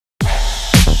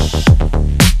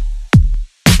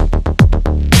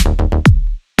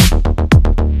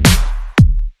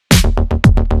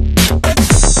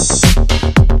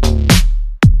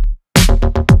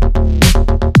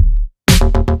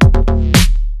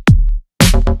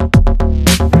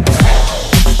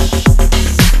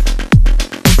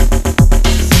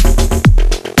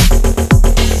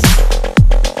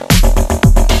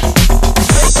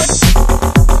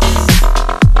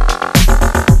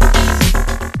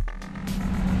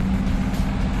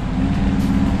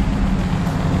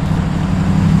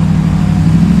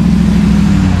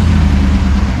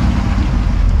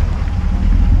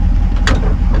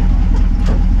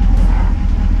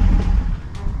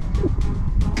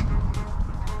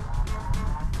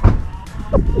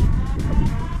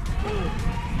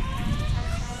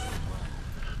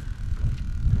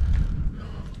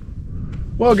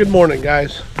Well, good morning,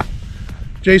 guys.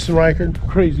 Jason Reichert,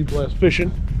 Crazy Blessed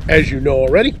Fishing, as you know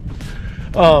already.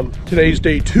 Today's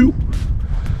day 2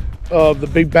 of the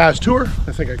Big Bass Tour.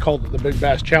 I think I called it the Big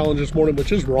Bass Challenge this morning,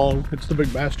 which is wrong. It's the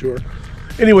Big Bass Tour.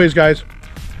 Anyways, guys,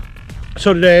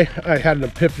 so today I had an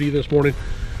epiphany this morning.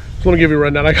 So let me give you a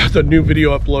rundown. I got the new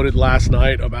video uploaded last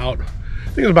night about, I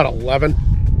think it was about 11.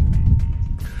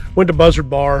 Went to Buzzard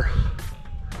Bar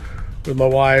with my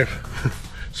wife.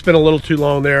 Spent a little too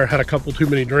long there, had a couple too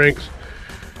many drinks.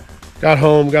 Got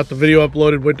home, got the video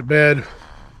uploaded, went to bed.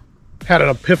 Had an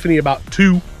epiphany about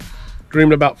 2,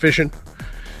 dreaming about fishing.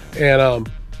 And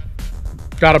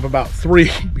got up about 3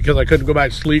 because I couldn't go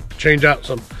back to sleep, change out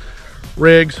some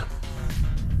rigs.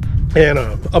 And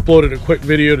uploaded a quick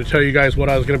video to tell you guys what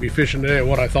I was going to be fishing today and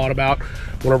what I thought about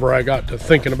whenever I got to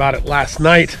thinking about it last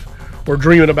night, or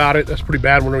dreaming about it. That's pretty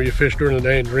bad whenever you fish during the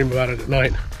day and dream about it at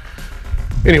night.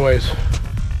 Anyways,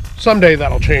 someday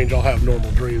that'll change. I'll have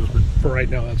normal dreams, but for right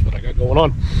now, that's what I got going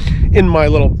on in my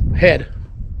little head.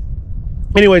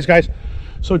 Anyways, guys,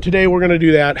 so today we're going to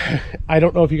do that. I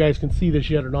don't know if you guys can see this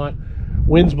yet or not.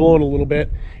 Wind's blowing a little bit.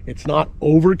 It's not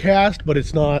overcast, but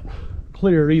it's not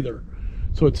clear either.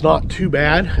 So it's not too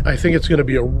bad. I think it's going to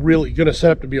be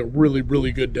set up to be a really,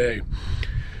 really good day.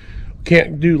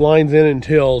 Can't do lines in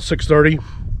until 6:30,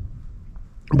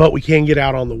 but we can get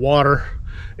out on the water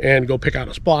and go pick out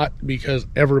a spot because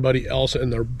everybody else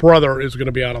and their brother is going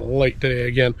to be out on the lake today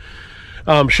again.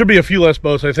 Should be a few less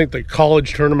boats. I think the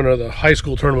college tournament or the high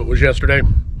school tournament was yesterday.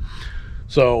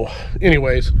 So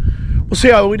anyways, we'll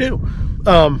see how we do.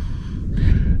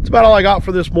 It's about all I got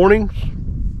for this morning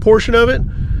portion of it.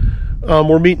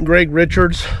 We're meeting Greg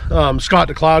Richards. Scott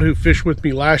DeCloud, who fished with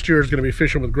me last year, is going to be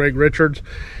fishing with Greg Richards.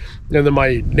 And then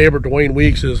my neighbor Dwayne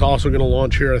Weeks is also going to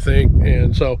launch here, I think.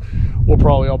 And so we'll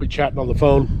probably all be chatting on the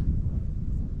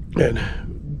phone and,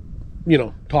 you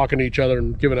know, talking to each other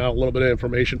and giving out a little bit of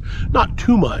information. Not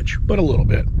too much, but a little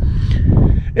bit.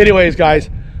 Anyways, guys,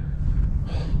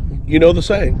 you know the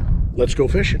saying, let's go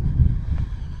fishing.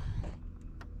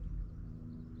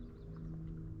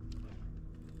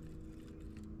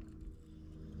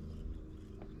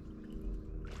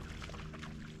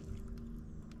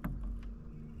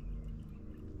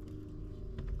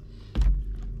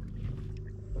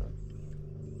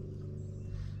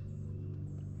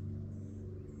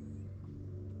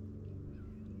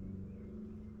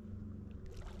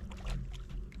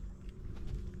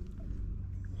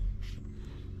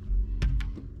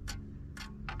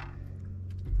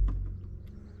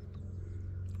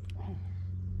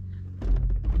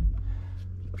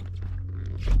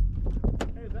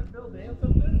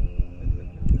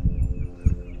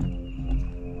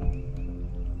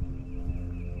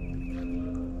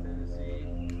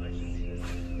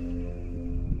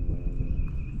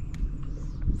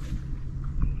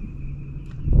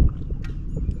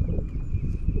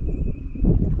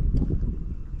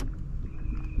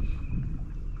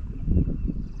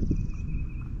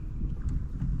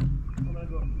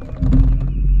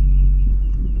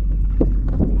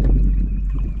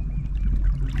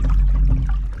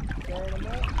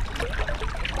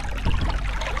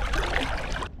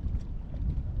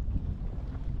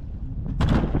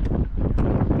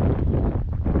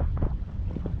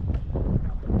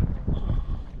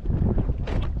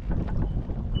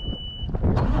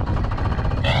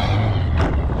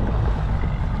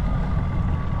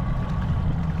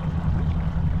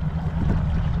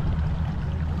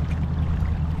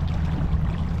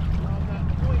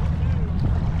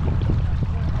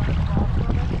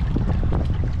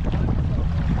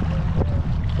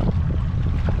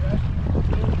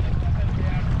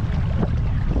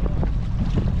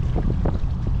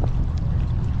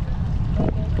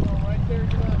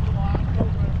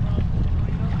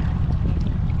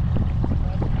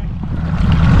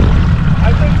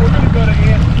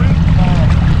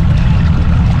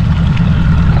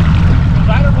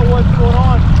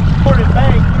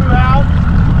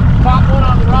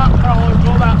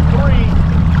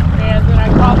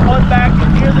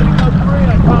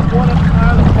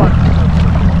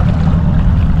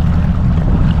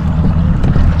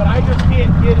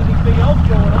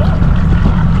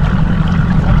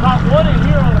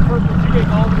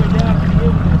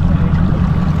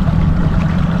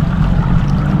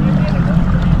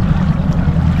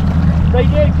 They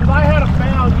did, because I had them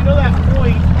found, you know that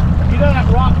point, you know that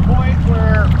rock point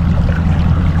where,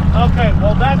 okay,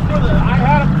 well that's where I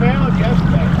had them found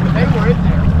yesterday, but they were in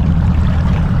there.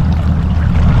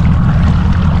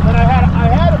 But I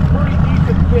had a pretty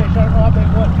decent fish, I don't know how big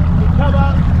it was. It come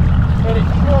up, and it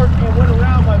short, and went around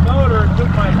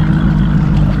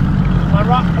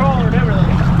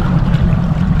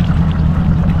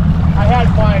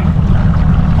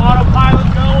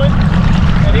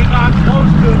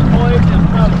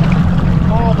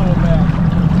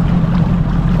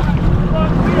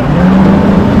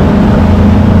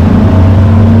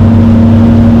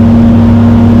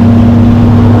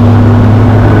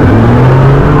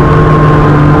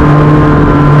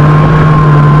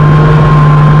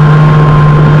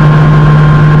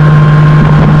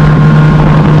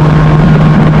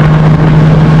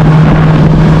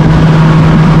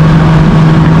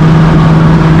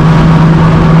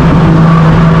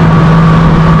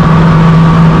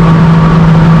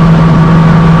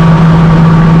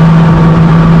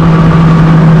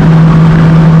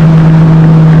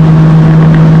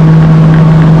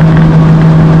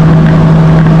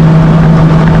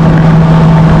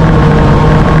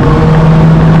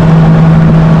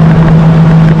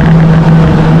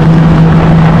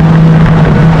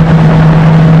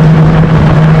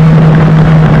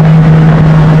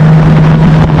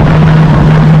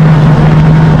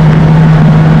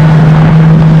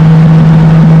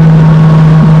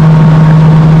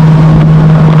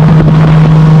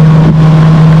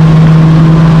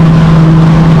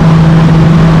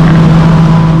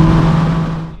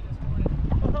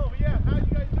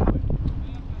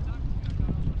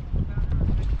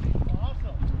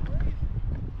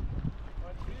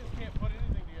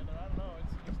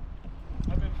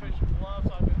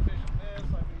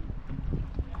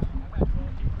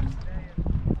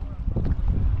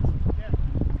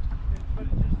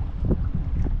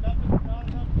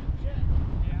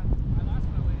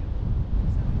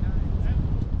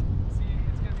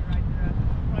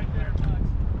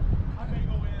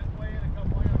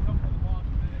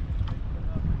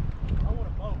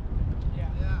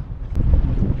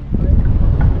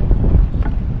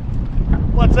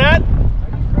What's that? Are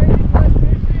you crazy fly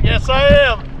fishing? Yes, I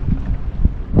am.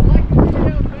 I like the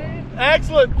videos, man.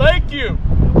 Excellent. Thank you.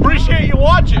 Appreciate you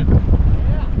watching.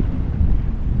 Yeah.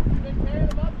 You been carrying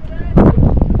them up today?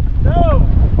 No.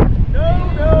 Yeah,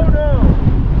 it's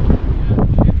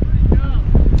pretty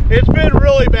tough. It's been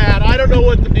really bad. I don't know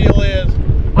what the deal is.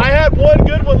 I had one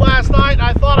good one last night.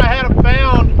 I thought I had them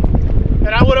found. And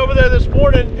I went over there this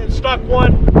morning and stuck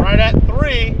one right at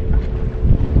 3.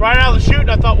 Right out of the chute.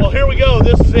 And I thought, well, here we go.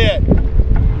 This is it.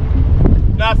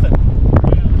 Nothing.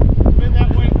 It's been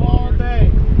that way all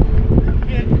day.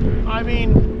 I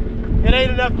mean, it ain't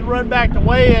enough to run back to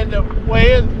weigh in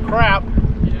crap.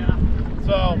 Yeah.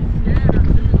 So, Scattered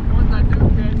too. The ones I do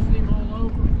catch seem all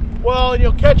over. well,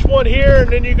 you'll catch one here,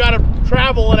 and then you got to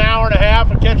travel an hour and a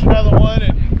half and catch another one.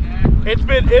 And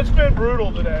Exactly. it's been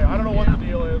brutal today. I don't know what the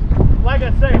deal is. Like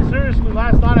I say, seriously,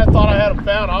 last night I thought I had them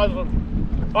found. I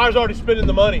was already spending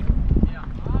the money. Yeah.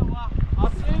 Well,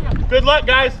 I'll see you. Good luck,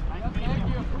 guys. Thank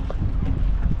you.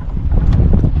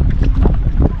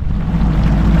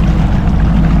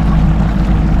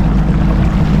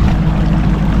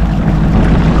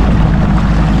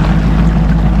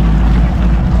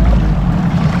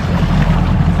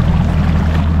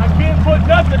 I can't put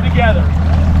nothing together.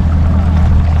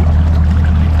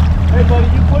 Hey, buddy,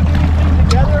 you put anything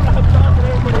together? I'm talking to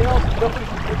everybody else. Nobody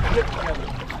can put shit together.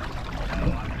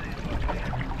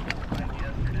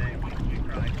 Yesterday, we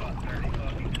probably caught 30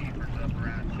 fucking keepers up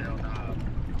around Shell Knob,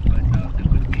 but nothing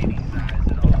with any size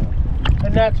at all.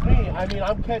 And that's me. I mean,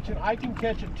 I can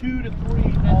catch a 2 to 3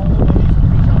 all the way.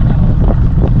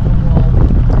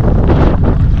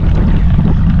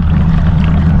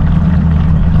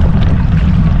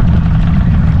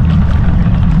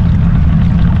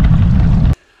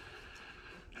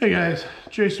 Hey guys,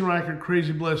 Jason Reichert,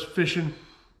 Crazy Blessed Fishing.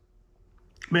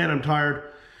 Man, I'm tired.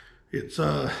 It's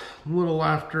a little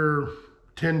after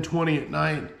 10:20 at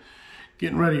night,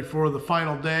 getting ready for the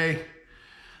final day.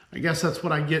 I guess that's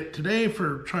what I get today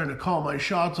for trying to call my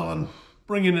shots on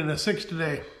bringing in a 6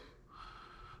 today.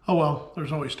 Oh well,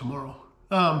 there's always tomorrow.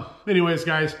 Anyways,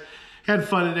 guys, had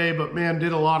fun today, but man,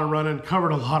 did a lot of running,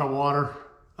 covered a lot of water.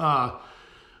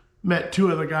 Met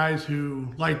 2 other guys who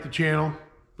like the channel.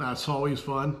 That's always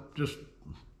fun. Just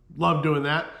love doing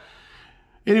that.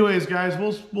 Anyways, guys,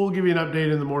 we'll give you an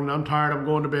update in the morning. I'm tired. I'm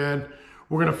going to bed.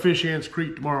 We're going to fish Ants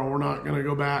Creek tomorrow. We're not going to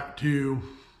go back to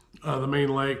the main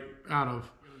lake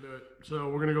So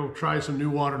we're going to go try some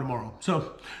new water tomorrow.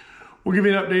 So we'll give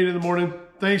you an update in the morning.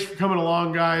 Thanks for coming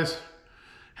along, guys.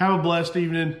 Have a blessed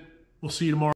evening. We'll see you tomorrow.